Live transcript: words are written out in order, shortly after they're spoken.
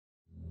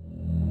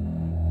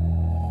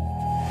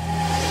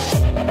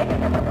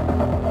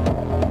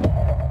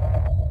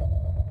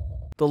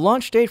The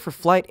launch date for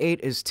Flight 8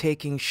 is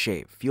taking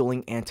shape,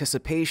 fueling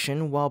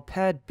anticipation while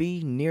Pad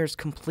B nears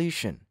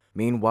completion.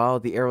 Meanwhile,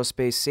 the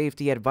Aerospace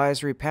Safety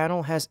Advisory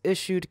Panel has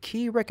issued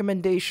key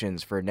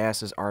recommendations for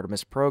NASA's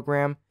Artemis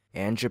program,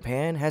 and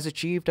Japan has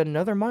achieved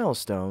another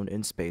milestone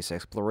in space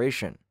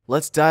exploration.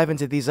 Let's dive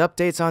into these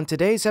updates on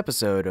today's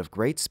episode of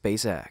Great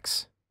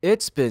SpaceX.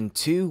 It's been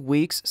 2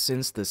 weeks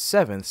since the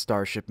 7th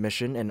Starship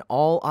mission, and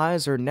all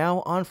eyes are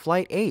now on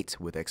Flight 8,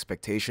 with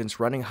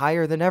expectations running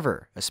higher than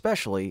ever,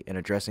 especially in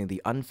addressing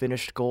the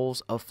unfinished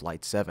goals of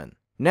Flight 7.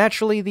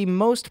 Naturally, the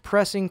most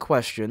pressing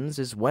questions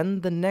is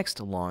when the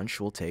next launch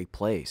will take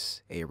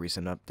place. A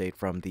recent update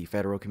from the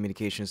Federal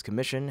Communications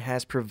Commission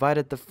has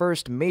provided the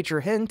first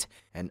major hint,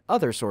 and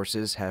other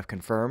sources have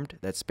confirmed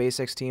that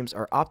SpaceX teams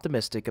are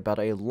optimistic about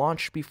a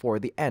launch before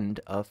the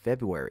end of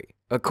February.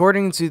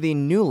 According to the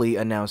newly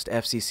announced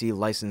FCC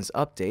license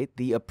update,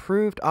 the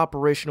approved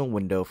operational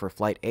window for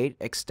Flight 8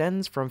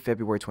 extends from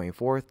February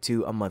 24th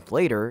to a month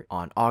later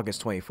on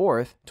August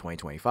 24th,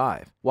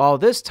 2025. While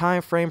this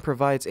time frame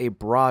provides a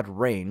broad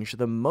range,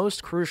 the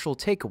most crucial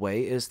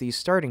takeaway is the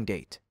starting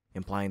date,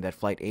 implying that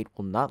Flight 8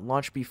 will not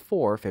launch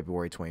before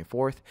February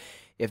 24th.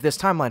 If this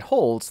timeline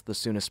holds, the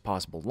soonest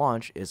possible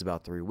launch is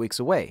about 3 weeks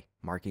away,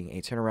 marking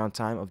a turnaround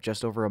time of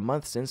just over a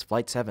month since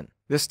Flight 7.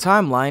 This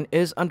timeline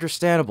is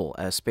understandable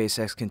as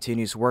SpaceX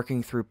continues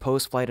working through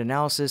post-flight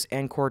analysis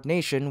and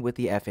coordination with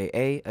the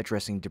FAA,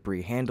 addressing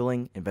debris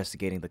handling,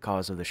 investigating the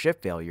cause of the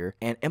ship failure,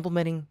 and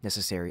implementing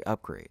necessary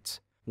upgrades.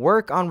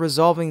 Work on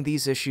resolving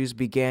these issues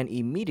began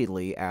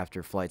immediately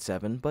after Flight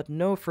 7, but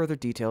no further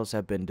details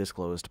have been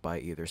disclosed by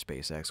either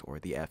SpaceX or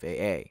the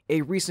FAA.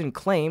 A recent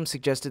claim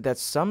suggested that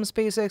some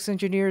SpaceX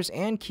engineers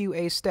and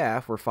QA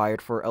staff were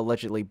fired for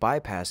allegedly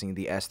bypassing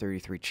the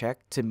S-33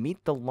 check to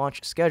meet the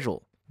launch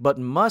schedule, but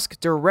Musk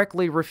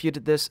directly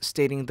refuted this,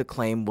 stating the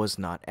claim was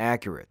not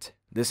accurate.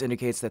 This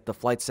indicates that the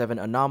Flight 7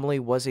 anomaly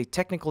was a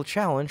technical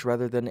challenge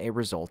rather than a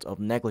result of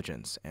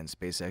negligence, and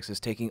SpaceX is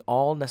taking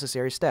all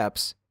necessary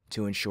steps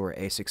to ensure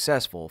a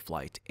successful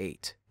Flight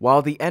 8.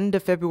 While the end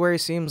of February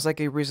seems like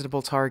a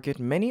reasonable target,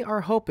 many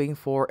are hoping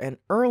for an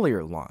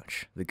earlier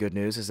launch. The good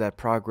news is that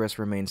progress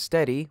remains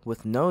steady,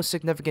 with no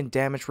significant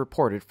damage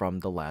reported from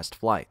the last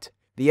flight.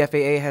 The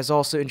FAA has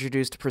also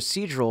introduced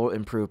procedural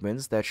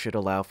improvements that should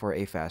allow for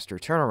a faster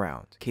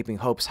turnaround, keeping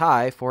hopes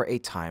high for a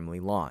timely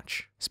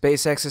launch.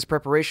 SpaceX's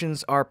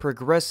preparations are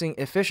progressing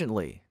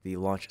efficiently. The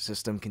launch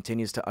system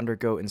continues to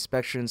undergo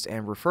inspections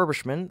and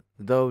refurbishment,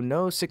 though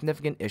no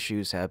significant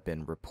issues have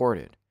been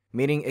reported,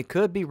 meaning it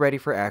could be ready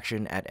for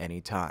action at any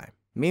time.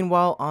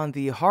 Meanwhile, on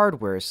the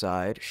hardware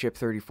side, Ship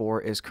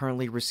 34 is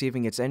currently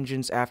receiving its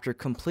engines after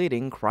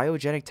completing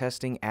cryogenic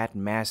testing at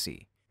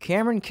Massey.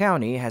 Cameron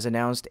County has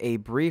announced a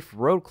brief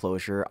road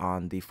closure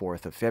on the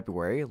 4th of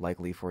February,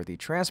 likely for the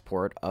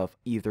transport of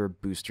either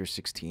Booster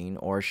 16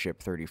 or Ship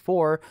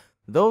 34,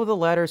 though the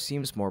latter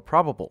seems more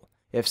probable.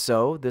 If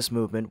so, this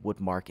movement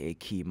would mark a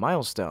key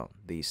milestone,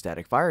 the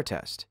static fire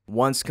test.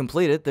 Once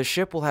completed, the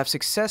ship will have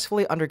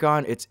successfully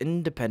undergone its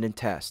independent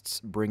tests,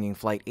 bringing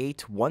Flight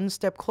 8 one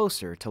step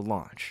closer to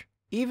launch.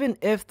 Even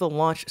if the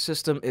launch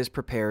system is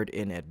prepared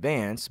in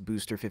advance,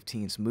 Booster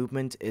 15's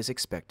movement is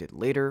expected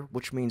later,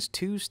 which means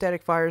 2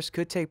 static fires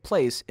could take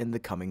place in the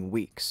coming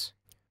weeks.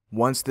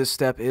 Once this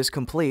step is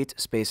complete,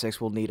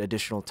 SpaceX will need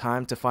additional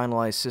time to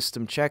finalize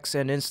system checks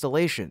and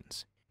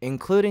installations,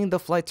 including the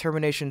flight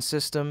termination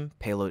system,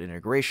 payload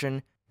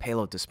integration,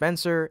 payload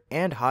dispenser,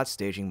 and hot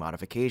staging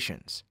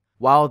modifications.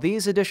 While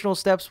these additional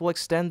steps will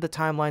extend the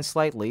timeline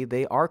slightly,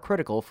 they are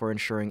critical for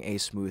ensuring a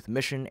smooth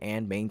mission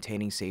and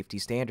maintaining safety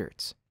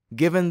standards.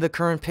 Given the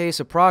current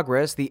pace of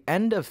progress, the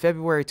end of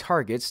February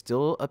target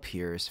still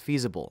appears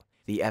feasible.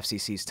 The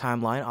FCC's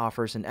timeline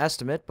offers an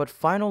estimate, but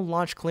final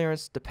launch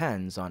clearance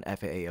depends on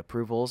FAA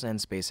approvals and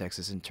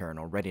SpaceX's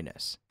internal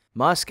readiness.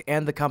 Musk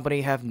and the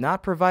company have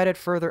not provided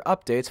further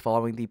updates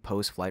following the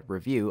post-flight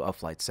review of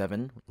Flight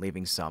 7,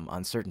 leaving some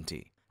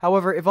uncertainty.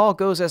 However, if all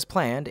goes as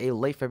planned, a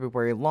late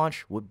February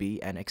launch would be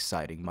an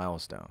exciting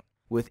milestone.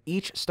 With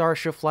each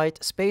Starship flight,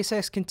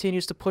 SpaceX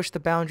continues to push the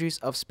boundaries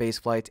of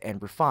spaceflight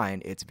and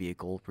refine its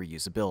vehicle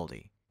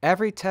reusability.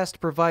 Every test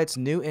provides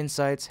new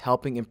insights,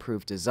 helping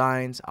improve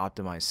designs,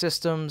 optimize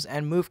systems,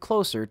 and move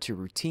closer to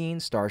routine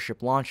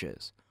Starship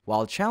launches.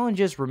 While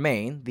challenges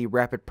remain, the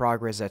rapid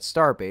progress at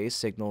Starbase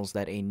signals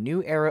that a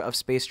new era of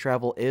space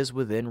travel is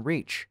within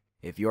reach.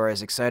 If you are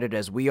as excited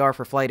as we are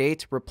for Flight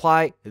 8,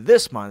 reply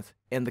 "this month"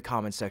 in the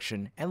comment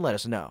section and let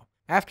us know.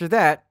 After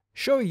that,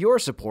 show your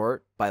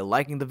support by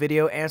liking the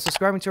video and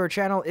subscribing to our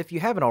channel if you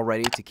haven't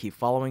already to keep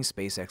following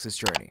SpaceX's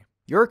journey.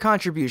 Your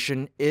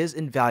contribution is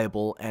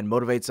invaluable and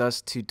motivates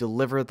us to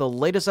deliver the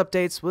latest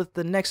updates, with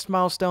the next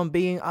milestone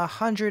being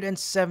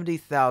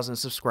 170,000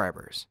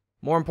 subscribers.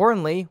 More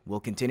importantly, we'll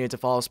continue to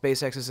follow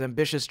SpaceX's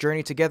ambitious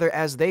journey together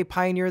as they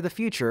pioneer the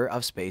future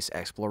of space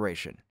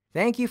exploration.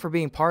 Thank you for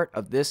being part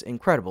of this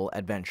incredible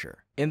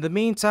adventure. In the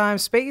meantime,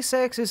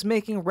 SpaceX is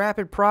making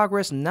rapid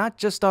progress not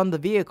just on the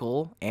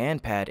vehicle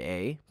and Pad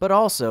A, but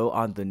also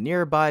on the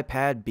nearby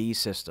Pad B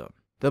system.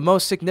 The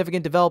most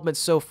significant development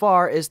so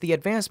far is the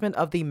advancement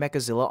of the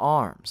Mechazilla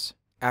arms.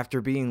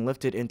 After being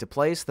lifted into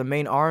place, the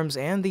main arms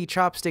and the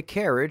chopstick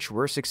carriage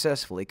were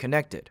successfully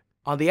connected.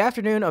 On the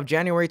afternoon of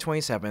January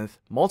 27th,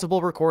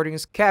 multiple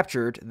recordings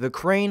captured the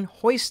crane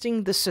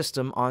hoisting the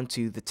system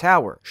onto the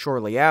tower.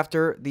 Shortly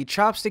after, the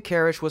chopstick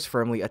carriage was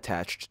firmly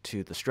attached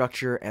to the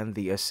structure and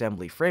the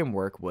assembly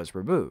framework was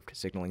removed,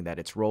 signaling that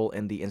its role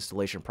in the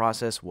installation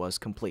process was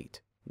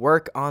complete.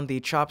 Work on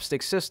the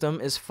chopstick system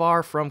is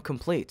far from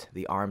complete.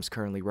 The arms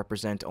currently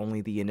represent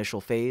only the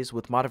initial phase,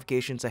 with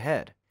modifications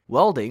ahead.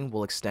 Welding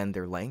will extend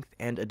their length,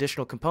 and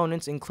additional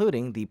components,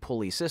 including the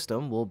pulley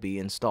system, will be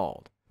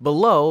installed.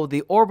 Below,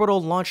 the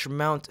orbital launch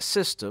mount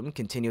system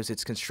continues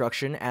its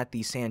construction at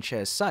the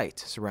Sanchez site,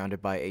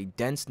 surrounded by a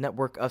dense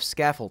network of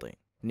scaffolding.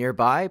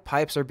 Nearby,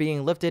 pipes are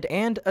being lifted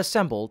and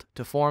assembled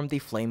to form the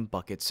flame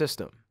bucket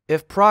system.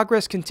 If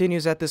progress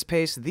continues at this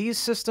pace, these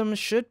systems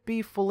should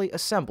be fully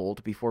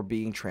assembled before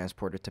being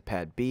transported to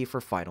Pad B for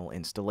final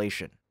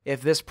installation.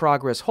 If this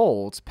progress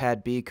holds,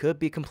 Pad B could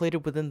be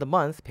completed within the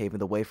month, paving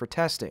the way for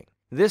testing.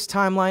 This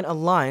timeline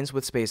aligns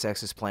with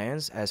SpaceX's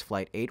plans, as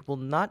Flight 8 will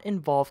not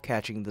involve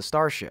catching the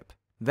Starship.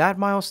 That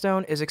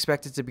milestone is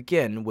expected to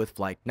begin with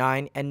Flight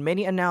 9, and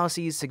many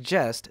analyses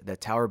suggest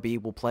that Tower B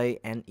will play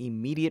an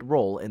immediate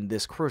role in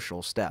this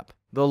crucial step.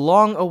 The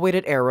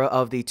long-awaited era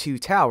of the two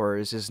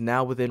towers is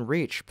now within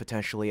reach,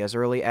 potentially as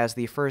early as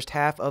the first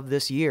half of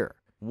this year.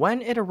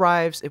 When it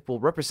arrives, it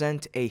will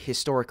represent a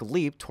historic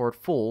leap toward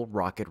full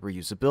rocket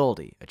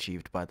reusability,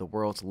 achieved by the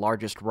world's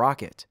largest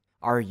rocket.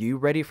 Are you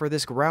ready for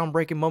this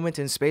groundbreaking moment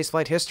in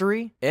spaceflight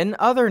history? In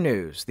other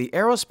news, the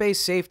Aerospace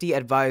Safety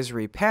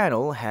Advisory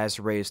Panel has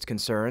raised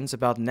concerns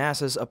about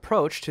NASA's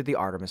approach to the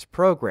Artemis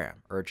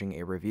program, urging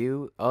a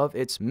review of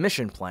its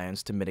mission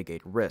plans to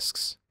mitigate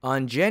risks.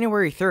 On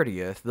January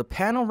 30th, the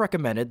panel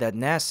recommended that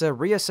NASA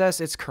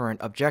reassess its current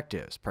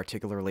objectives,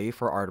 particularly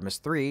for Artemis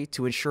 3,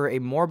 to ensure a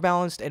more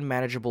balanced and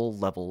manageable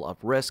level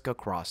of risk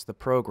across the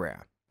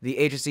program. The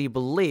agency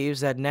believes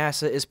that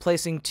NASA is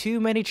placing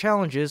too many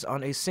challenges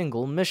on a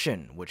single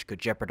mission, which could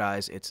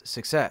jeopardize its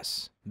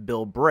success.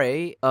 Bill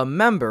Bray, a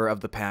member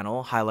of the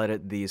panel,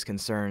 highlighted these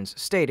concerns,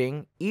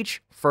 stating,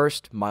 "Each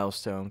first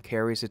milestone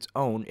carries its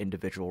own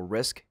individual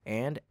risk,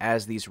 and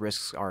as these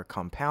risks are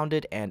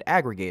compounded and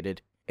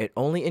aggregated, it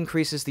only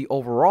increases the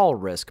overall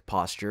risk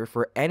posture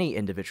for any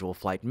individual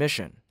flight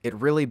mission." It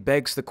really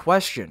begs the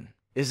question,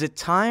 is it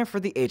time for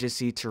the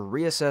agency to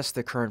reassess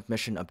the current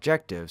mission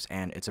objectives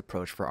and its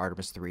approach for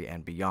Artemis 3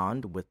 and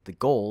beyond, with the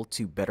goal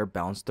to better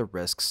balance the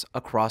risks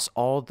across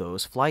all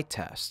those flight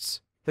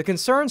tests? The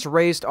concerns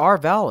raised are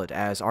valid,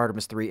 as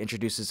Artemis 3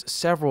 introduces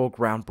several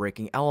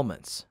groundbreaking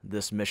elements.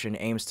 This mission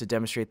aims to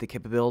demonstrate the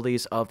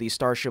capabilities of the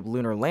Starship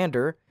lunar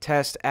lander,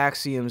 test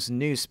Axiom's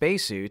new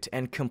spacesuit,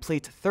 and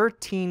complete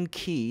 13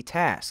 key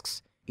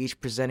tasks,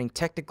 each presenting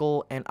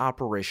technical and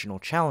operational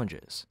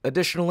challenges.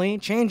 Additionally,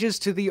 changes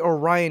to the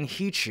Orion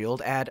heat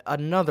shield add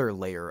another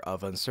layer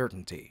of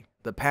uncertainty.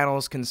 The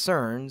panel's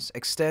concerns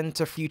extend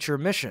to future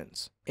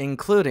missions,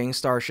 including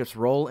Starship's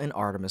role in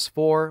Artemis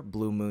 4,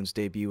 Blue Moon's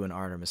debut in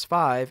Artemis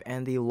 5,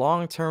 and the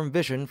long-term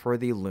vision for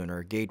the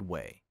Lunar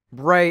Gateway.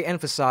 Bray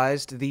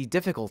emphasized the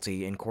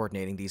difficulty in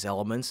coordinating these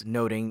elements,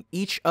 noting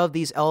each of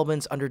these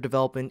elements under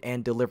development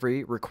and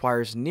delivery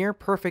requires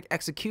near-perfect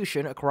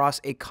execution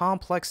across a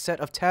complex set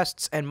of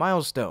tests and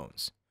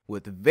milestones,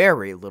 with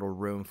very little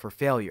room for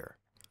failure.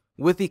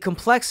 With the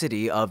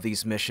complexity of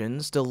these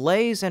missions,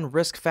 delays and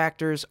risk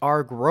factors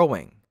are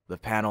growing. The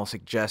panel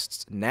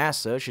suggests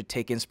NASA should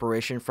take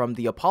inspiration from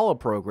the Apollo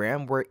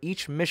program, where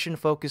each mission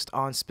focused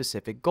on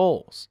specific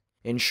goals,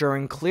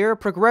 ensuring clear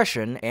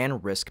progression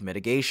and risk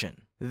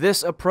mitigation.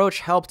 This approach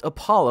helped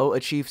Apollo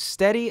achieve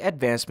steady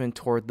advancement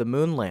toward the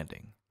moon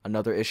landing.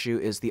 Another issue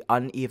is the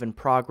uneven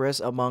progress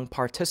among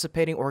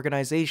participating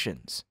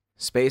organizations.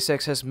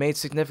 SpaceX has made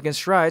significant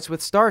strides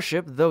with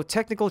Starship, though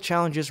technical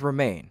challenges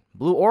remain.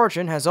 Blue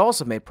Origin has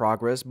also made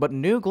progress, but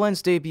New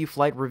Glen's debut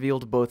flight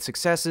revealed both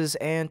successes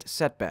and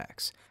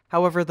setbacks.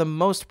 However, the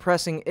most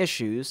pressing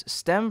issues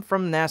stem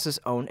from NASA's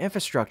own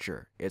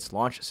infrastructure, its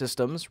launch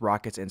systems,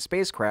 rockets, and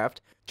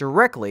spacecraft,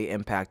 directly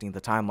impacting the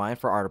timeline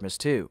for Artemis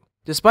 2.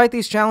 Despite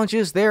these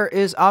challenges, there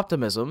is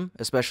optimism,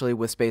 especially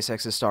with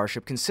SpaceX's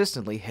Starship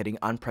consistently hitting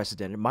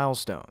unprecedented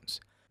milestones.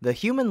 The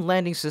human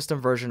landing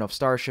system version of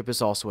Starship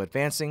is also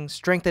advancing,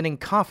 strengthening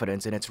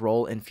confidence in its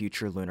role in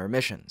future lunar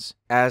missions.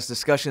 As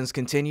discussions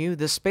continue,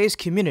 the space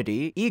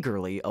community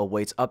eagerly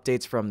awaits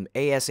updates from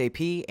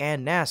ASAP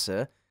and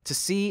NASA to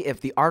see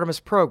if the Artemis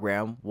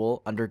program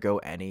will undergo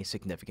any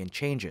significant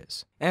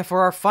changes. And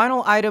for our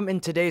final item in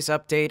today's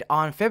update,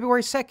 on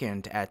February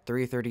 2nd at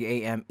 3:30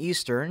 a.m.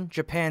 Eastern,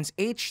 Japan's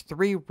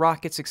H3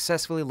 rocket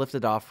successfully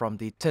lifted off from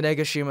the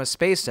Tanegashima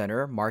Space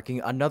Center,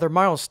 marking another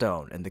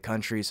milestone in the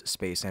country's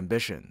space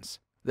ambitions.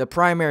 The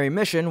primary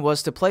mission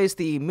was to place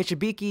the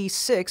Michibiki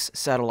 6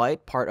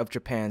 satellite, part of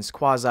Japan's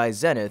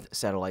quasi-zenith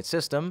satellite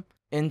system,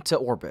 into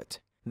orbit.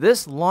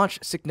 This launch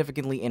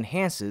significantly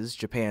enhances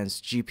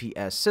Japan's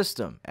GPS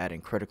system,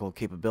 adding critical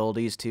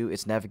capabilities to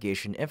its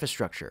navigation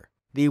infrastructure.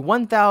 The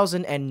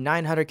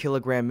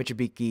 1,900-kilogram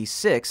Michibiki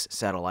 6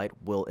 satellite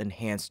will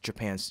enhance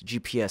Japan's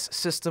GPS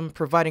system,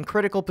 providing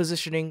critical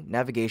positioning,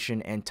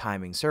 navigation, and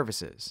timing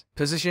services.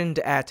 Positioned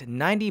at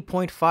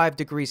 90.5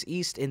 degrees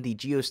east in the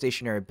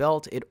geostationary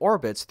belt, it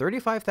orbits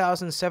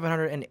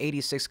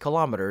 35,786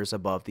 kilometers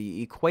above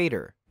the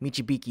equator.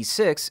 Michibiki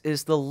 6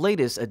 is the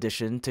latest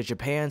addition to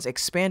Japan's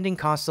expanding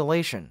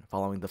constellation,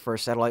 following the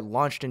first satellite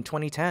launched in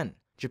 2010.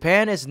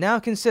 Japan is now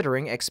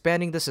considering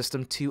expanding the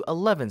system to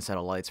 11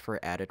 satellites for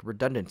added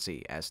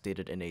redundancy, as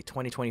stated in a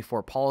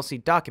 2024 policy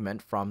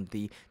document from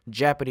the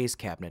Japanese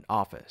Cabinet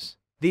Office.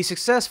 The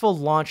successful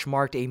launch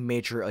marked a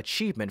major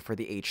achievement for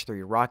the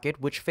H3 rocket,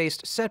 which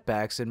faced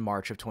setbacks in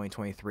March of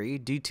 2023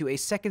 due to a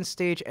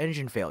second-stage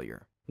engine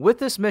failure. With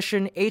this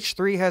mission,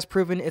 H3 has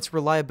proven its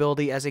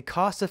reliability as a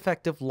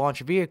cost-effective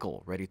launch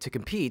vehicle ready to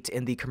compete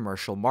in the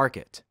commercial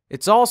market.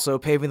 It's also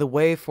paving the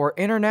way for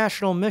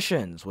international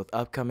missions, with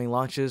upcoming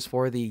launches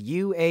for the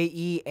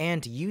UAE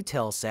and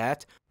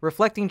Eutelsat,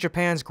 reflecting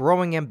Japan's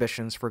growing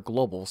ambitions for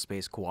global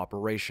space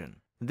cooperation.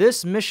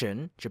 This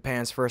mission,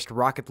 Japan's first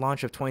rocket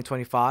launch of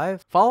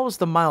 2025, follows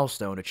the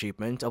milestone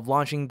achievement of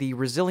launching the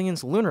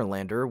Resilience lunar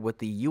lander with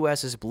the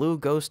US's Blue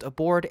Ghost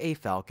aboard a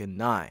Falcon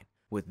 9.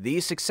 With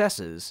these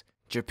successes,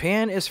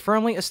 Japan is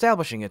firmly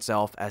establishing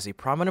itself as a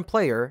prominent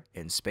player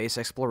in space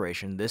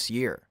exploration this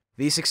year.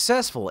 The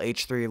successful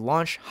H3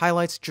 launch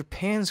highlights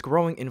Japan's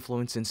growing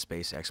influence in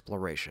space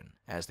exploration.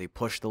 As they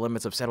push the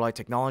limits of satellite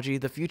technology,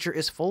 the future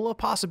is full of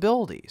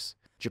possibilities.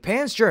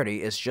 Japan's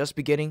journey is just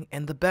beginning,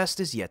 and the best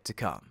is yet to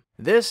come.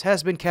 This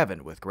has been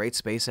Kevin with Great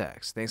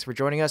SpaceX. Thanks for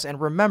joining us, and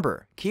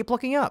remember, keep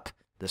looking up.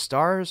 The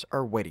stars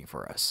are waiting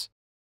for us.